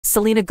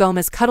Selena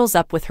Gomez cuddles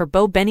up with her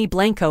beau Benny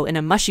Blanco in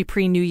a mushy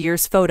pre-New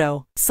Year's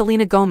photo.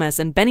 Selena Gomez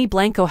and Benny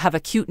Blanco have a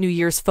cute New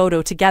Year's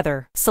photo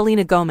together.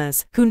 Selena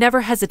Gomez, who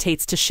never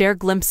hesitates to share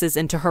glimpses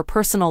into her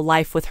personal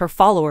life with her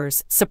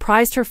followers,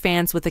 surprised her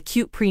fans with a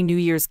cute pre-New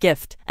Year's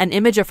gift, an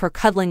image of her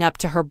cuddling up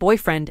to her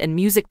boyfriend and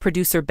music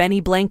producer Benny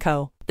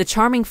Blanco. The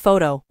charming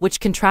photo, which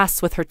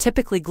contrasts with her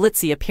typically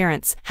glitzy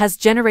appearance, has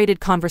generated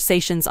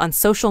conversations on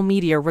social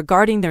media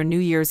regarding their New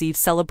Year's Eve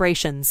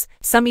celebrations.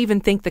 Some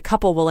even think the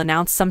couple will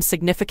announce some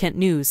significant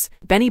news.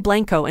 Benny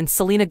Blanco and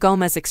Selena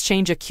Gomez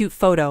exchange a cute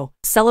photo,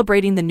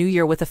 celebrating the new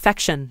year with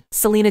affection.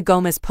 Selena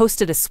Gomez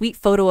posted a sweet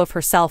photo of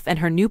herself and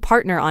her new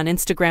partner on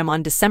Instagram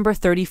on December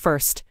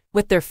 31st.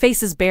 With their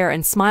faces bare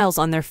and smiles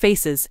on their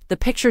faces, the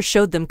picture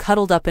showed them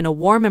cuddled up in a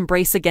warm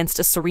embrace against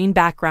a serene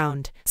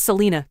background.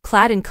 Selena,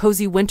 clad in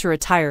cozy winter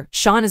attire,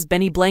 shone as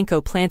Benny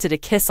Blanco planted a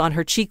kiss on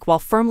her cheek while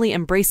firmly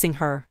embracing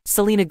her.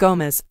 Selena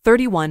Gomez,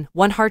 31,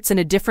 won hearts in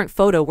a different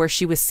photo where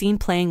she was seen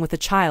playing with a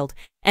child,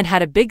 and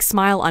had a big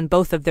smile on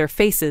both of their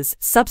faces,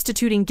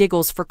 substituting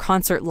giggles for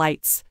concert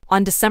lights.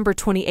 On December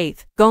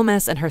 28,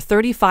 Gomez and her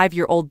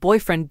 35-year-old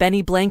boyfriend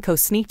Benny Blanco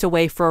sneaked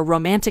away for a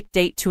romantic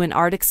date to an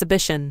art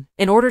exhibition.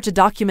 In order to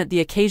document the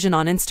occasion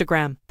on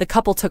Instagram, the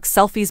couple took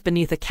selfies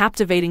beneath a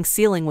captivating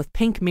ceiling with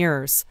pink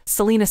mirrors.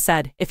 Selena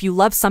said, "If you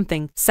love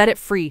something, set it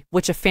free,"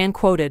 which a fan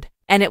quoted,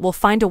 "and it will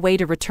find a way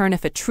to return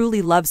if it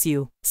truly loves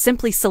you."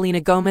 Simply Selena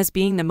Gomez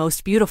being the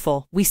most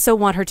beautiful, we so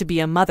want her to be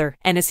a mother,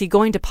 and is he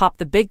going to pop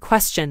the big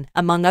question,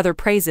 among other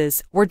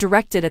praises, were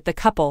directed at the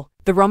couple.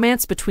 The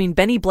romance between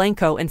Benny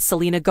Blanco and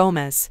Selena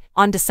Gomez.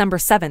 On December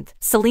 7th,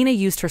 Selena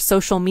used her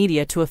social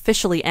media to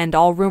officially end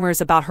all rumors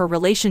about her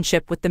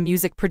relationship with the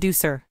music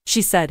producer.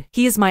 She said,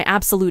 "He is my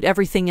absolute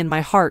everything in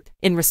my heart,"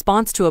 in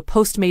response to a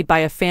post made by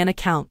a fan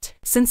account.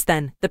 Since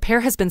then, the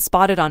pair has been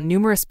spotted on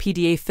numerous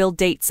PDA-filled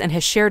dates and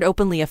has shared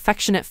openly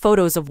affectionate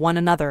photos of one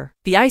another.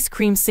 The ice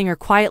cream singer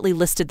quietly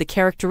listed the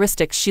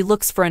characteristics she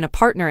looks for in a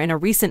partner in a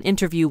recent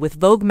interview with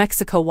Vogue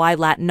Mexico y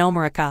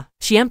Latinoamerica.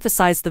 She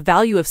emphasized the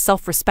value of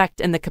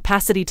self-respect and the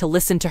capacity to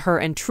listen to her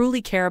and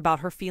truly care about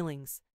her feelings.